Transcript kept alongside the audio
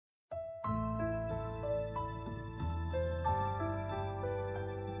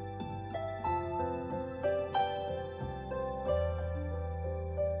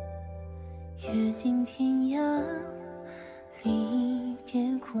阅尽天涯，离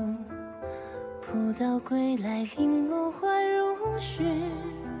别苦，葡萄归来，零落花如雪，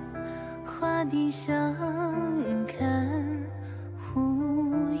花地相看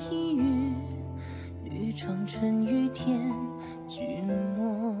无一语，绿窗春雨天君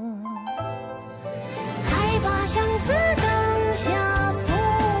莫。来把相思灯下诉，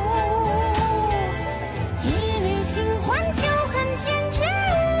一缕新欢旧恨千尺里，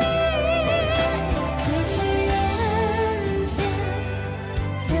最是人间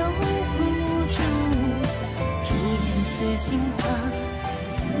留不住，如言此情话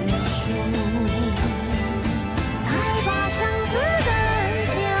自述。来把相思灯下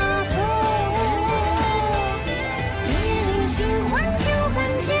诉，一缕新欢旧恨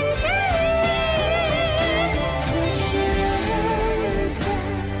千尺里，最是人间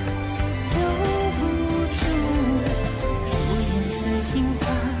留不住，如言此情话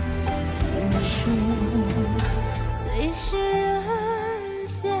自述。最是人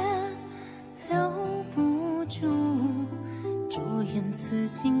间留不住，如言此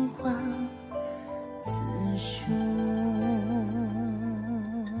情话自述。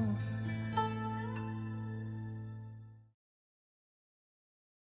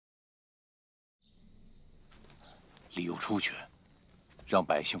李佑出去，让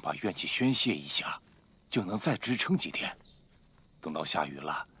百姓把怨气宣泄一下，就能再支撑几天。等到下雨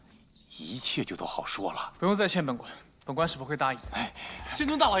了，一切就都好说了。不用再劝本官，本官是不会答应的。哎，仙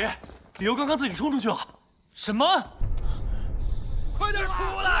尊大老爷，李佑刚刚自己冲出去了。什么？快点出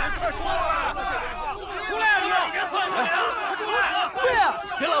来！快出来！出来！李佑，别算了，快出来！对呀，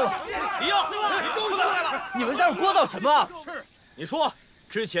别拦我！李佑，你终于出来了！你们在这聒噪什么？是，你说，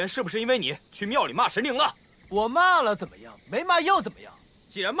之前是不是因为你去庙里骂神灵了？我骂了怎么样？没骂又怎么样？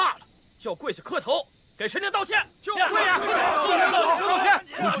既然骂了，就要跪下磕头，给神灵道歉。就是呀，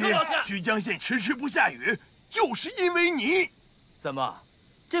如今曲江县迟迟不下雨，就是因为你。怎么，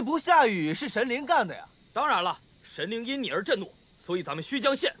这不下雨是神灵干的呀？当然了，神灵因你而震怒，所以咱们虚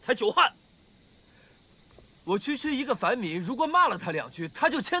江县才久旱。我区区一个凡民，如果骂了他2句，他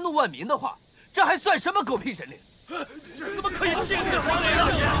就迁怒万民的话，这还算什么狗屁神灵？怎么可以信这个神灵啊？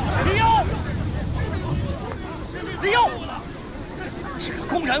李佑，李佑，这个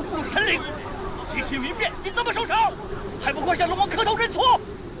公然侮辱神灵，居心民变，你怎么收场？还不快向龙王磕头认错！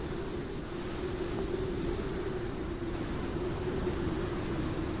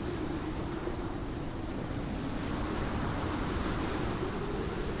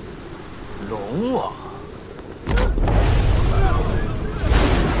龙王。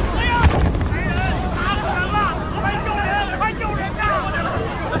哎呀！打不成了，快救人！快救人呐！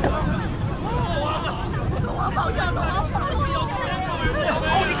龙王保佑！龙王保佑！好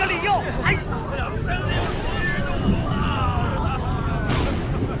你个李佑！哎，神灵息怒啊！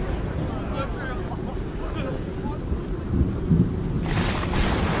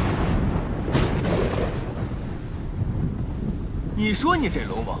你说你这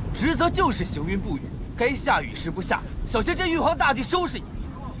龙王职责就是行云布雨，该下雨时不下，小心这玉皇大帝收拾你！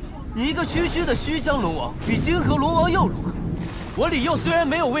你一个区区的虚江龙王，比金河龙王又如何？我李佑虽然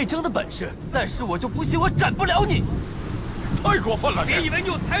没有魏征的本事，但是我就不信我斩不了你！太过分了！别以为你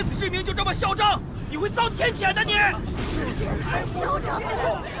有才子之名就这么嚣张，你会遭天谴的！你嚣张！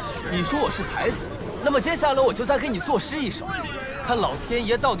你说我是才子，那么接下来我就再给你作诗一首，看老天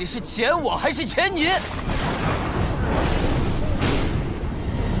爷到底是谴我还是谴你！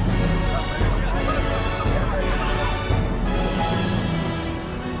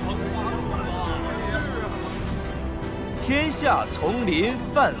天下丛林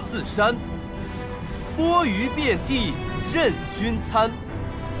泛四山，钵盂遍地任君餐。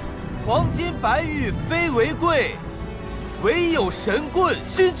黄金白玉非为贵，唯有神棍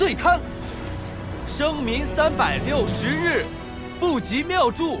心最贪。生民360日，不及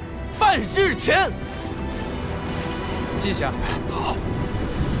庙祝半日前。记下。好。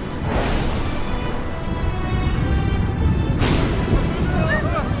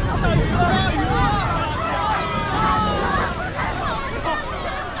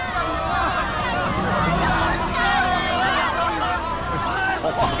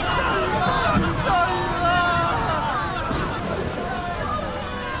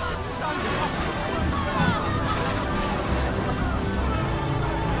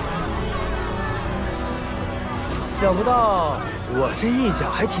想不到我这一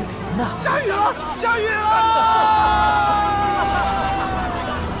脚还挺灵的。下雨了，下雨了！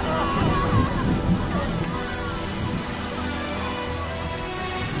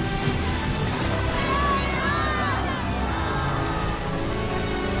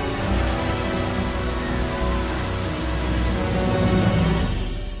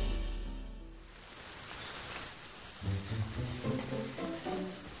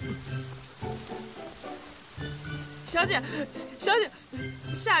小姐，小姐，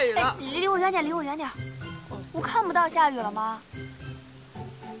下雨了！离我远点，离我远点！我看不到下雨了吗？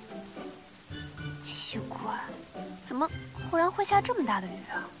奇怪，怎么忽然会下这么大的雨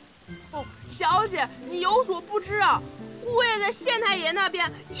啊？哦，小姐，你有所不知啊，姑爷在县太爷那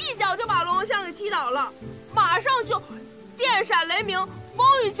边一脚就把龙王像给踢倒了，马上就电闪雷鸣，风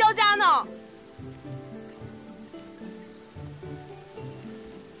雨交加呢。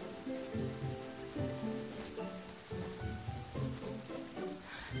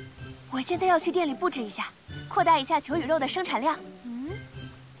我现在要去店里布置一下，扩大一下球羽肉的生产量。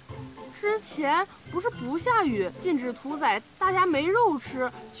之前不是不下雨，禁止屠宰，大家没肉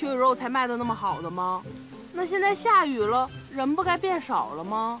吃，球羽肉才卖的那么好的吗？那现在下雨了，人不该变少了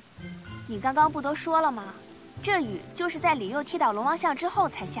吗？你刚刚不都说了吗？这雨就是在李佑踢倒龙王像之后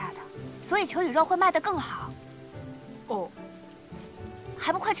才下的，所以球羽肉会卖得更好。哦，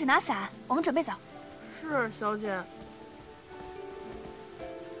还不快去拿伞？我们准备走。是，小姐。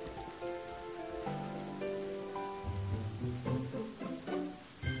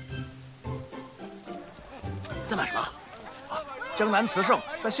在买什么？啊，江南慈圣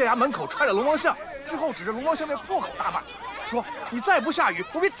在县衙门口踹了龙王像，之后指着龙王像面破口大骂，说：“你再不下雨，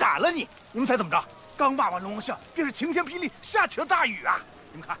我便斩了你！”你们猜怎么着？刚骂完龙王像，便是晴天霹雳，下起了大雨啊！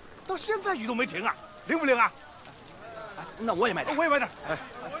你们看到现在雨都没停啊，灵不灵啊？那我也买点，我也买点。哎，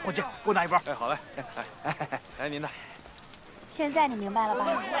伙计，给我拿一包。哎，好嘞。来您的。现在你明白了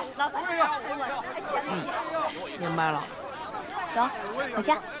吧？老板，明白了。走，回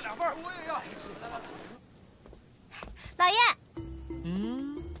家。老爷，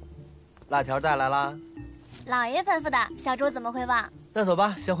辣条带来啦。老爷吩咐的，小猪怎么会忘？那走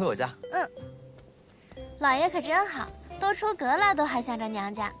吧，先回我家。老爷可真好，都出阁了都还想着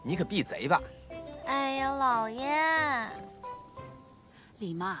娘家。你可闭嘴吧！哎呀，老爷，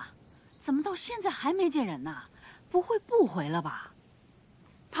李妈，怎么到现在还没见人呢？不会不回了吧？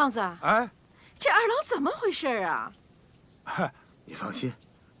胖子，哎，这二郎怎么回事啊？你放心，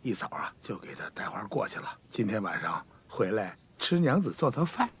一早啊就给他带话过去了。今天晚上回来吃娘子做的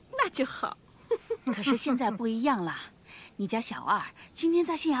饭，那就好。可是现在不一样了，你家小二今天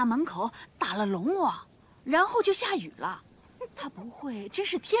在县衙门口打了龙王，然后就下雨了。他不会真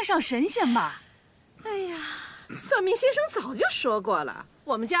是天上神仙吧？哎呀，算命先生早就说过了，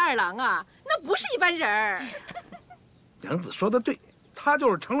我们家二郎啊，那不是一般人儿。娘子说的对，他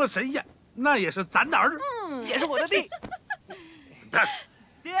就是成了神仙，那也是咱的儿子，也是我的弟。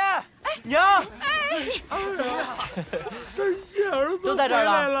爹，娘，神仙儿子都在这儿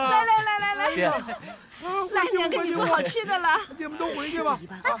了。来，爹，来，娘给你做好吃的了。你们都回去吧。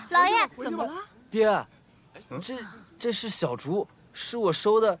老爷，怎么了？爹，这是小竹，是我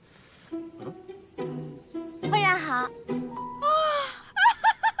收的。夫人好。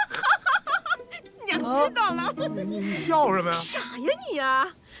娘知道了。你笑什么呀？傻呀你啊！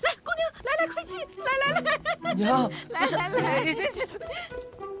来，姑娘，来，快去，来。娘，来，你这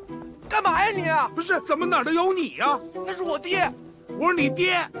干嘛呀你啊？不是，怎么哪儿都有你呀？那是我爹。我是你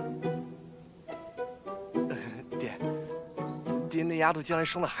爹。爹，那丫头将来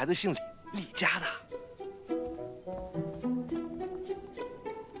生了孩子姓李，李家的。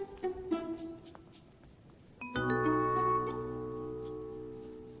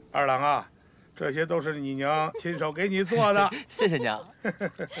二郎啊，这些都是你娘亲手给你做的。谢谢娘。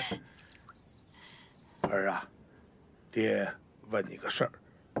儿啊，爹问你个事儿，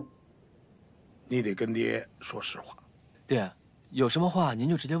你得跟爹说实话。爹，有什么话您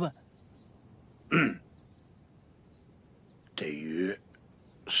就直接问。这鱼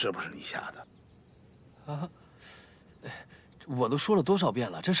是不是你下的？啊，我都说了多少遍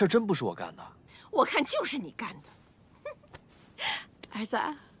了，这事儿真不是我干的。我看就是你干的。儿子，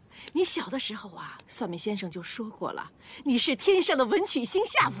你小的时候啊，算命先生就说过了，你是天上的文曲星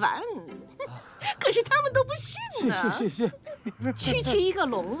下凡。可是他们都不信呢。谢。区一个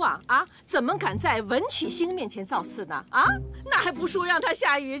龙王啊，怎么敢在文曲星面前造次呢？啊，那还不说让他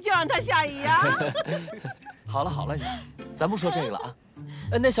下雨就让他下雨呀！好了，咱不说这个了啊。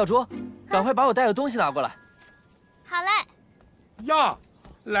那小竹，赶快把我带的东西拿过来。好嘞。呀，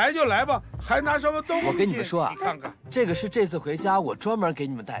来就来吧，还拿什么东西？我跟你们说啊，你看看，这个是这次回家我专门给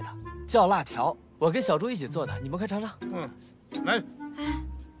你们带的，叫辣条，我跟小猪一起做的，你们快尝尝。来。哎，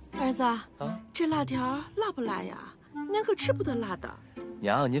儿子啊，这辣条辣不辣呀？娘可吃不得辣的。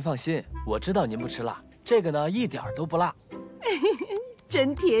娘，您放心，我知道您不吃辣，这个呢一点都不辣。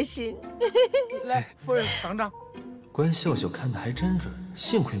真贴心。来，夫人尝尝。关秀秀看的还真准，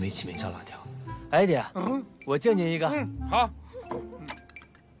幸亏没起名叫辣条。哎，爹，我敬您一个。好。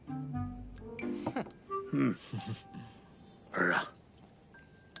儿啊，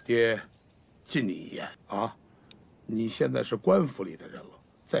爹敬你一言啊，你现在是官府里的人了，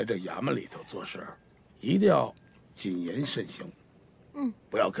在这衙门里头做事，一定要谨言慎行。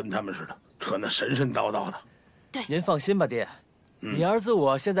不要跟他们似的，扯那神神叨叨的。对，您放心吧，爹，你儿子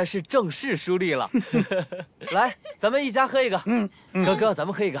我现在是正式书吏了。来，咱们一家喝一个。哥，咱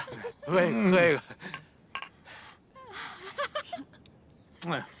们喝一个。喝一个。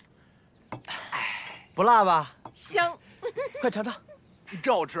不辣吧？香。快尝尝，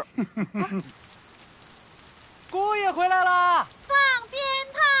照吃。姑爷回来啦！放鞭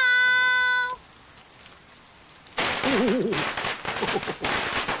炮！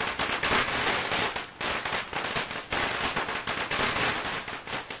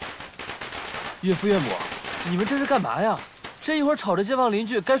岳父岳母，你们这是干嘛呀？这一会儿吵着街坊邻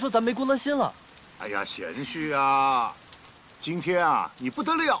居，该说咱没公德心了。哎呀，贤婿啊，今天啊你不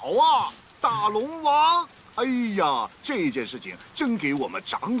得了啊，大龙王！哎呀，这件事情真给我们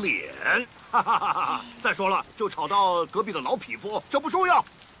长脸。哈哈哈哈！再说了，就吵到隔壁的老匹夫，这不重要。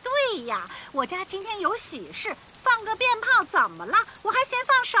对呀，我家今天有喜事，放个鞭炮怎么了？我还嫌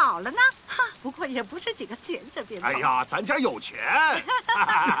放少了呢。哈，不过也不是几个钱这鞭炮。哎呀，咱家有钱。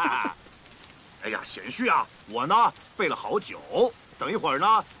哎呀，贤婿啊，我呢备了好酒，等一会儿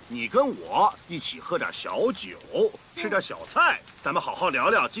呢，你跟我一起喝点小酒，吃点小菜，咱们好好聊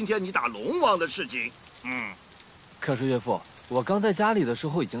聊今天你打龙王的事情。可是岳父，我刚在家里的时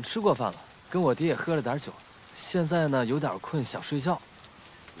候已经吃过饭了，跟我爹也喝了点酒，现在呢有点困，想睡觉。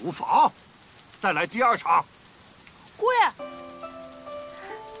无妨，再来第二场。姑爷，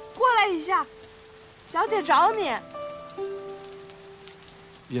过来一下，小姐找你。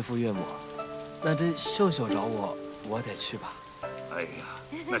岳父岳母，那这秀秀找我，我得去吧？哎呀，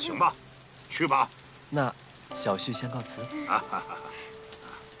那行吧，去吧。那小婿先告辞。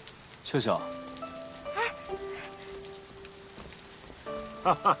秀秀。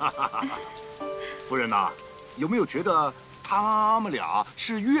夫人呐，有没有觉得他们俩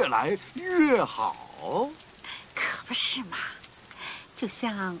是越来越好？可不是嘛，就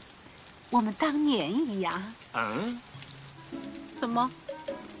像我们当年一样。怎么？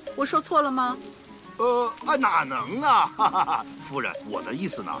我说错了吗？哪能啊！夫人，我的意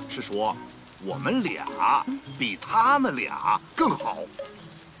思呢是说，我们俩比他们俩更好。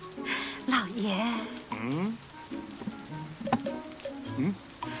老爷。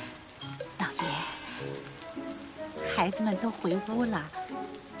老爷，孩子们都回屋了，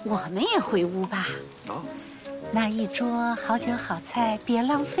我们也回屋吧。那一桌好酒好菜别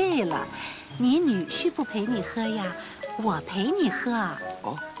浪费了，你女婿不陪你喝呀，我陪你喝。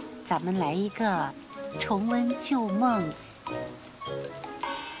咱们来一个重温旧梦，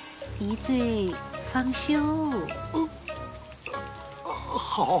一醉方休。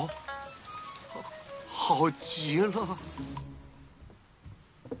好极了。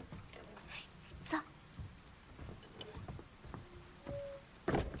走。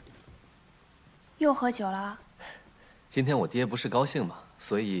又喝酒了？今天我爹不是高兴嘛，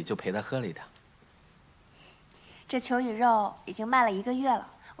所以就陪他喝了一点。这球与肉已经卖了1个月了，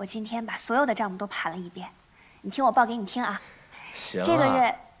我今天把所有的账目都盘了一遍，你听我报给你听啊。行啊。这个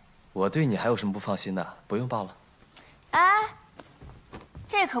月，我对你还有什么不放心的？不用报了。哎，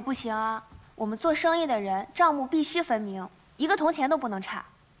这可不行啊！我们做生意的人账目必须分明，1个铜钱都不能差。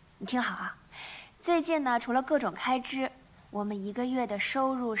你听好啊，最近呢，除了各种开支，我们1个月的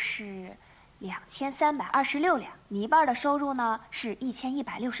收入是2326两，你一半的收入呢是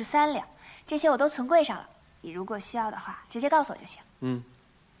1163两，这些我都存柜上了。你如果需要的话，直接告诉我就行。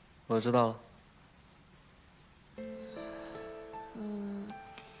我知道了。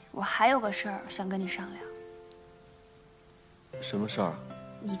我还有个事儿想跟你商量。什么事儿？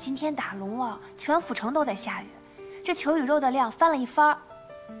你今天打龙王，全府城都在下雨，这球与肉的量翻了一番儿。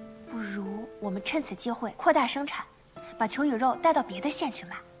不如我们趁此机会扩大生产，把球与肉带到别的县去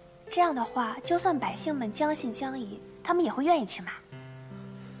卖。这样的话，就算百姓们将信将疑，他们也会愿意去买。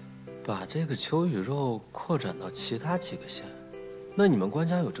把这个球与肉扩展到其他几个县，那你们官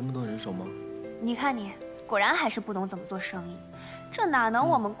家有这么多人手吗？你看你，果然还是不懂怎么做生意。这哪能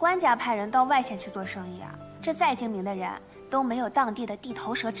我们官家派人到外县去做生意啊？这再精明的人都没有当地的地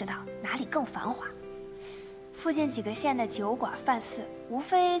头蛇知道哪里更繁华。附近几个县的酒馆饭肆，无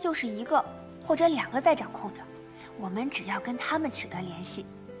非就是1个或者2个在掌控着。我们只要跟他们取得联系，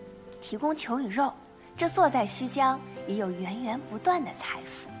提供球与肉，这坐在须江也有源源不断的财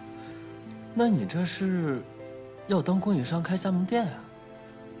富。那你这是要当供应商开加盟店呀？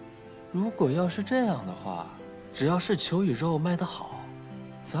如果要是这样的话，只要是球与肉卖得好，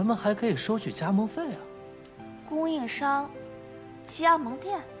咱们还可以收取加盟费啊。供应商，加盟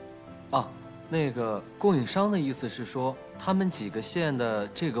店。那个供应商的意思是说，他们几个县的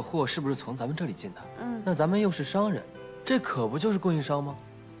这个货是不是从咱们这里进的？嗯，那咱们又是商人，这可不就是供应商吗？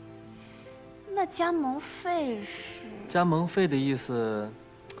那加盟费是？加盟费的意思，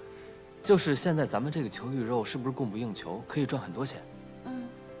就是现在咱们这个球鱼肉是不是供不应求，可以赚很多钱？嗯，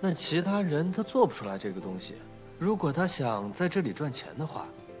那其他人他做不出来这个东西，如果他想在这里赚钱的话，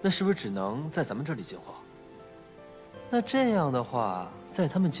那是不是只能在咱们这里进货？那这样的话，在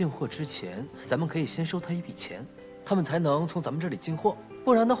他们进货之前，咱们可以先收他一笔钱，他们才能从咱们这里进货，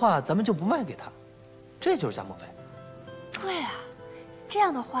不然的话，咱们就不卖给他，这就是加盟费。对啊，这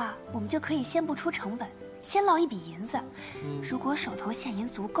样的话，我们就可以先不出成本，先捞一笔银子。如果手头现银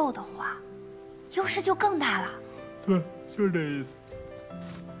足够的话，优势就更大了。对，就是这意思。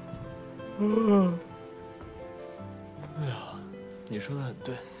哎呀，你说的很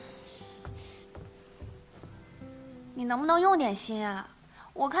对。你能不能用点心啊？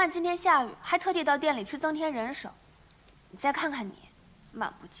我看今天下雨，还特地到店里去增添人手。你再看看你，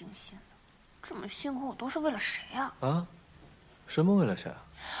漫不经心的，这么辛苦都是为了谁啊？啊？什么为了谁啊？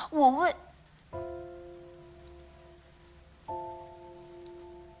我为……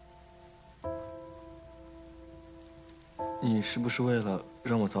你是不是为了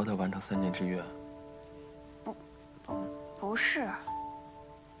让我早点完成3年之约？不是。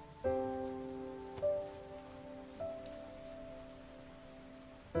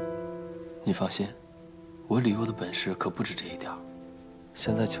你放心，我李佑的本事可不止这一点。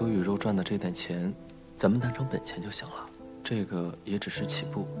现在秋雨肉赚的这点钱，咱们当成本钱就行了。这个也只是起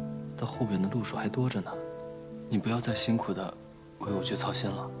步，到后边的路数还多着呢。你不要再辛苦的为我去操心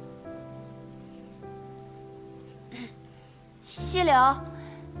了。溪流，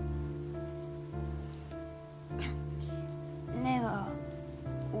那个，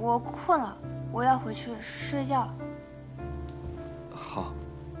我困了，我要回去睡觉了。好。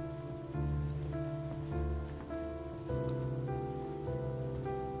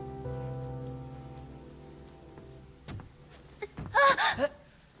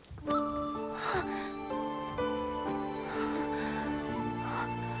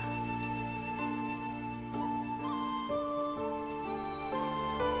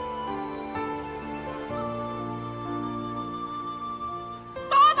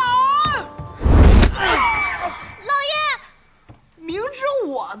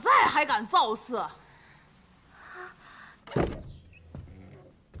我在还敢造次！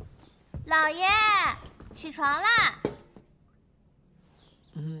老爷，起床啦！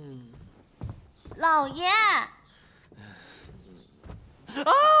老爷。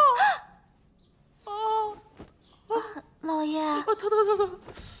老爷。疼！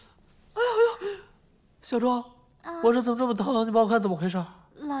哎呀！小周，我这怎么这么疼？你帮我看怎么回事？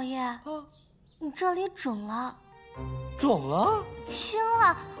老爷，你这里肿了。肿了？青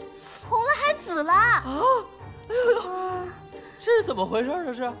了，红了，还紫了！哎呦！这是怎么回事？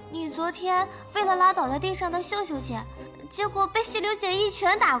这是？你昨天为了拉倒在地上的秀秀姐，结果被细柳姐一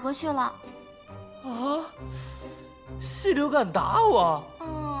拳打过去了。啊！细柳敢打我？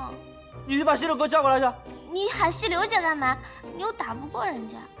你去把细柳给我叫过来去。你喊细柳姐干嘛？你又打不过人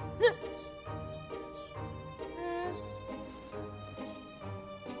家。你。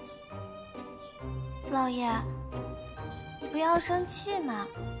老爷。不要生气嘛，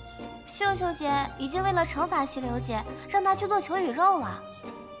秀秀姐已经为了惩罚溪流姐，让她去做球与肉了。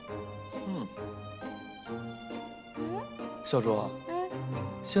小周。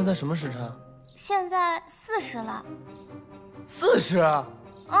现在什么时辰？现在40了。40？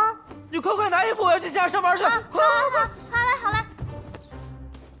你快拿衣服，我要去下上班去。好嘞好嘞。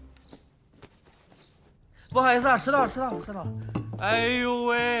不好意思啊，迟到了。哎呦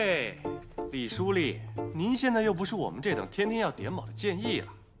喂！李书立，您现在又不是我们这等天天要点卯的建议了，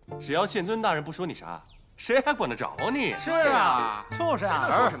只要县尊大人不说你啥，谁还管得着你？是啊，就是啊。谁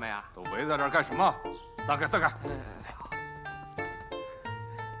能说什么呀？都围在这儿干什么？撒开！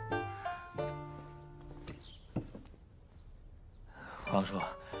皇叔，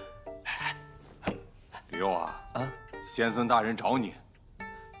李佑啊，县尊大人找你。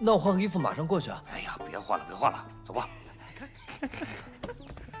那我换个衣服，马上过去啊。哎呀，别换了，走吧。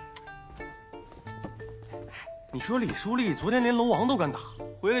你说李书立昨天连龙王都敢打，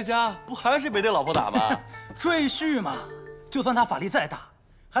回了家不还是被对老婆打吗？赘婿嘛，就算他法力再大，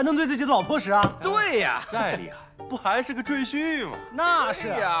还能对自己的老婆使啊？对呀，再厉害不还是个赘婿吗？那是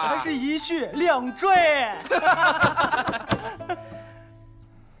呀，还是一婿两赘。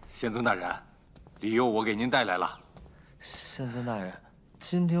县尊大人，李佑我给您带来了。县尊大人，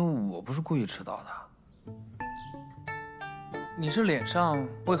今天我不是故意迟到的。你这脸上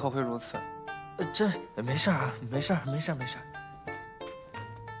为何会如此？这没事啊，没事。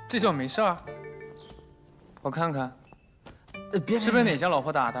这就没事儿？我看看，别是被哪家老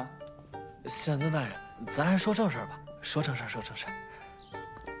婆打的？县尊大人，咱还是说正事吧。说正事。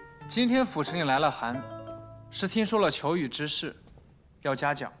今天府城里来了函，是听说了求雨之事，要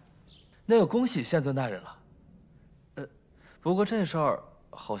嘉奖。那就恭喜县尊大人了。不过这事儿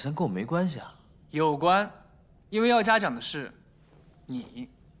好像跟我没关系啊。有关，因为要嘉奖的是你。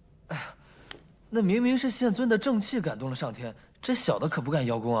哎呀，那明明是县尊的正气感动了上天，这小的可不敢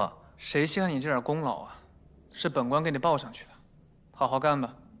邀功啊。谁稀罕你这点功劳啊？是本官给你报上去的，好好干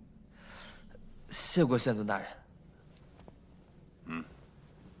吧。谢过县尊大人。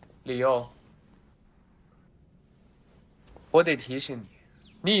李佑，我得提醒你，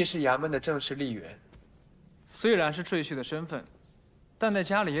你已是衙门的正式吏员。虽然是赘婿的身份，但在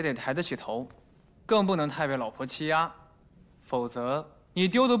家里也得抬得起头，更不能太被老婆欺压，否则你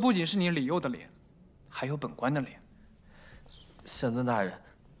丢的不仅是你李佑的脸，还有本官的脸。县尊大人，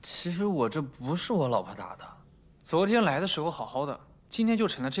其实我这不是我老婆打的。昨天来的时候好好的，今天就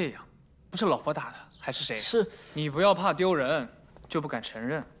成了这样，不是老婆打的还是谁？是你不要怕丢人，就不敢承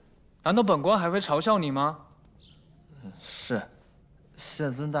认。难道本官还会嘲笑你吗？是，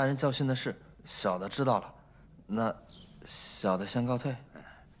县尊大人教训的是，小的知道了。那小的先告退。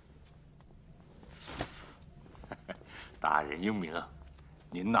大人英明，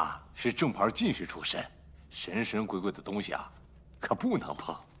您呐是正牌进士出身，神神鬼鬼的东西啊，可不能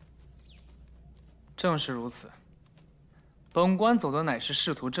碰。正是如此。本官走的乃是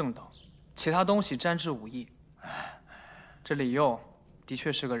仕途正道，其他东西沾之无益。这李佑的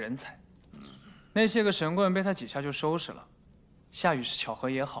确是个人才，那些个神棍被他几下就收拾了。下雨是巧合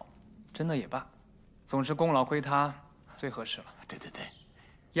也好，真的也罢，总之功劳归他最合适了。对，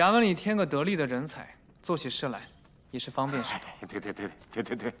衙门里添个得力的人才，做起事来也是方便许多。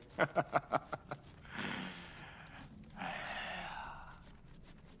对。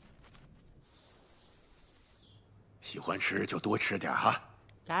喜欢吃就多吃点哈。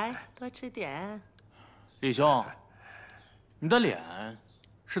来，多吃点。李兄，你的脸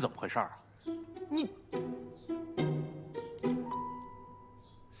是怎么回事啊？你，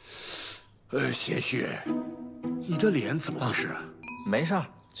贤婿，你的脸怎么回事啊？没事儿，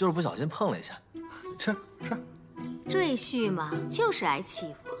就是不小心碰了一下。吃。赘婿嘛，就是挨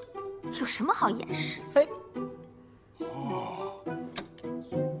欺负，有什么好掩饰的？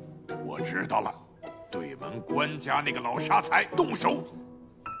我知道了，对门官家那个老傻才动手，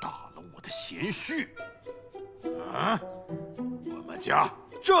打了我的贤婿。我们家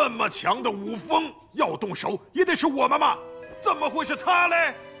这么强的武风，要动手也得是我们嘛，怎么会是他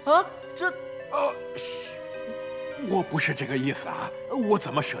嘞？我不是这个意思啊，我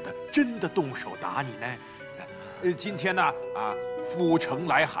怎么舍得真的动手打你呢？今天呢，府城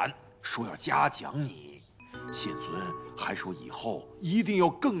来函说要嘉奖你，县尊还说以后一定要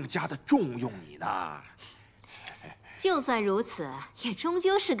更加的重用你呢。就算如此，也终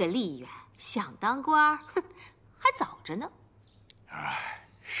究是个吏员，想当官儿，还早着呢。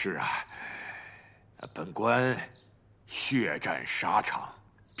是啊，本官血战沙场，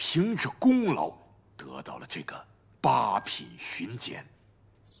凭着功劳得到了这个8品巡检。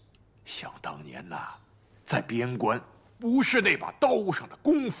想当年呐，在边关不是那把刀上的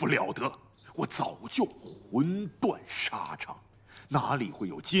功夫了得，我早就魂断沙场，哪里会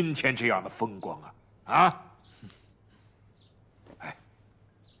有今天这样的风光啊？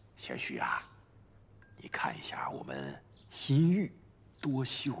贤婿啊，你看一下我们新玉多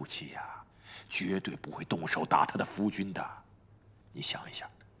秀气呀，绝对不会动手打他的夫君的。你想一想，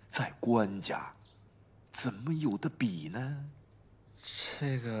在官家怎么有的比呢？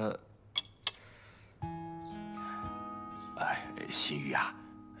这个，新玉啊，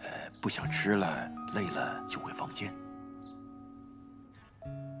不想吃了，累了就回房间。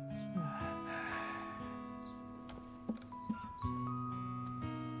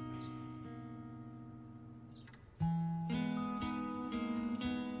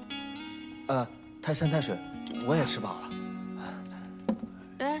太山太水，我也吃饱了。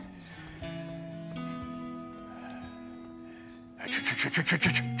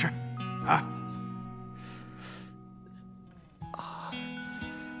吃啊！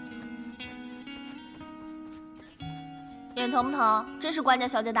脸疼不疼？真是官家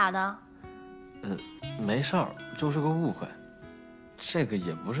小姐打的？没事儿，就是个误会。这个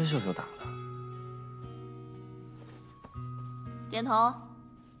也不是秀秀打的。点头。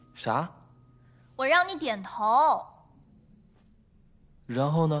啥？我让你点头。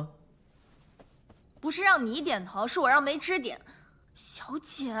然后呢？不是让你点头，是我让梅枝点。小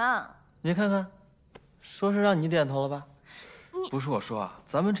姐，你看看，说是让你点头了吧？不是我说啊，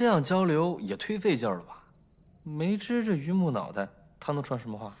咱们这样交流也忒费劲了吧？梅枝这榆木脑袋，她能传什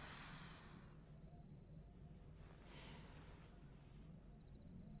么话？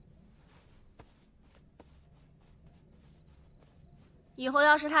以后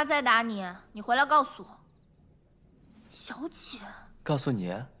要是他再打你，你回来告诉我。小姐，告诉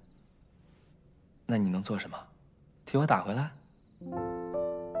你，那你能做什么？替我打回来？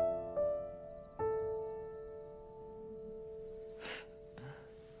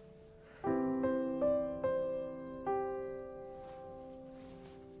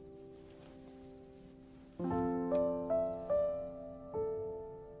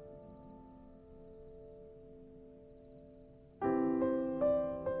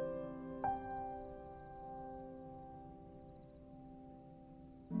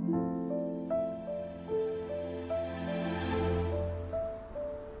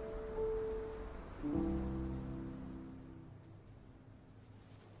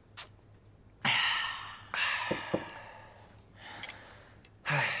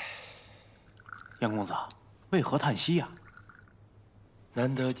杨公子，为何叹息呀？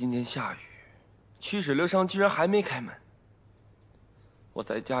难得今天下雨，曲水流觞居然还没开门。我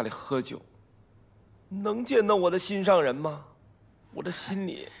在家里喝酒，能见到我的心上人吗？我的心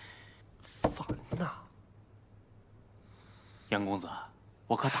里烦呐。杨公子，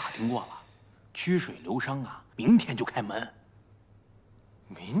我可打听过了，曲水流觞啊，明天就开门。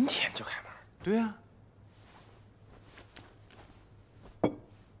明天就开门？对呀。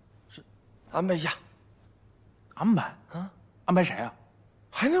安排一下。安排啊？安排谁啊？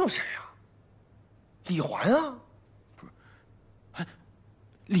还能有谁呀？李环啊。不是，还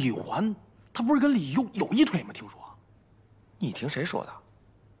李环，他不是跟李佑有一腿吗？听说。你听谁说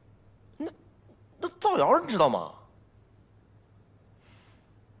的？那造谣你知道吗？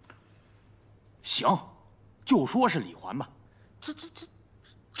行，就说是李环吧。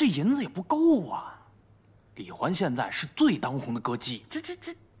这银子也不够啊。李环现在是最当红的歌姬，这。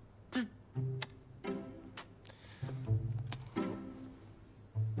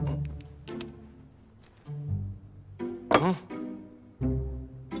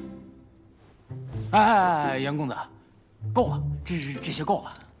哎，杨公子，够了，这些够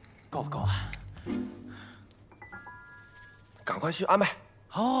了，够了。赶快去安排。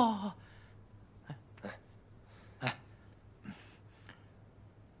好。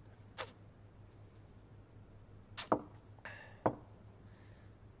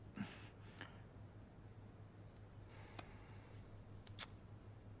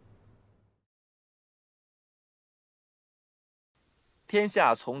天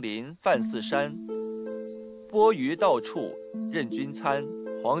下丛林范四山，钵盂到处任君餐。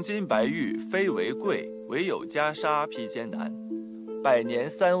黄金白玉非为贵，唯有袈裟披艰难。百年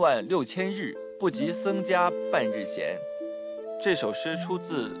36000日，不及僧家半日闲。这首诗出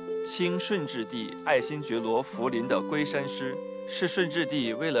自清顺治帝爱新觉罗福临的归山诗，是顺治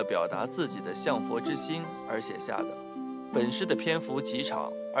帝为了表达自己的向佛之心而写下的。本诗的篇幅极长，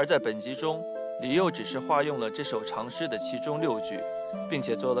而在本集中，李佑只是化用了这首长诗的其中6句，并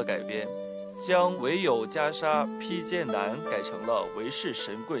且做了改编，将唯有袈裟披艰难改成了唯是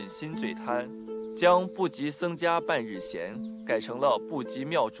神棍心最贪，将不及僧家半日闲改成了不及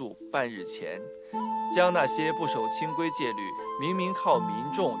庙祝半日前，将那些不守清规戒律、明明靠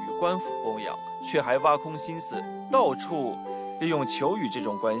民众与官府供养，却还挖空心思到处利用求雨这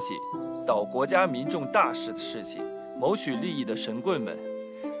种关系捣国家民众大事的事情，谋取利益的神棍们，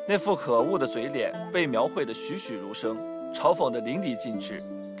那副可恶的嘴脸被描绘得栩栩如生，嘲讽得淋漓尽致，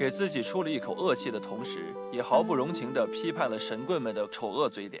给自己出了一口恶气的同时，也毫不容情地批判了神棍们的丑恶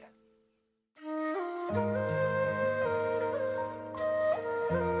嘴脸。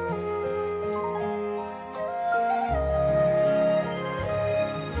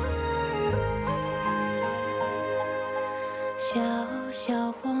小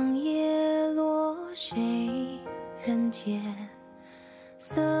小黄叶落谁人间？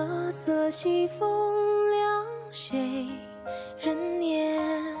瑟瑟西风凉谁人念？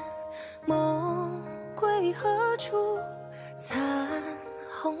梦归何处？残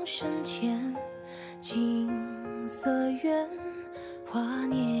红深浅，景色远华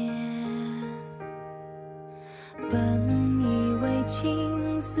年。本以为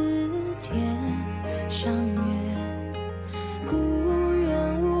青丝天上月，故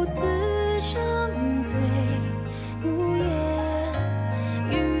园无此伤醉无言。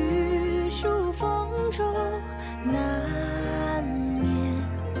玉树风中难眠，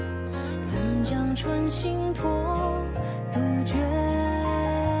怎将春心托杜鹃？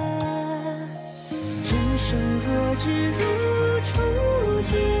人生若只如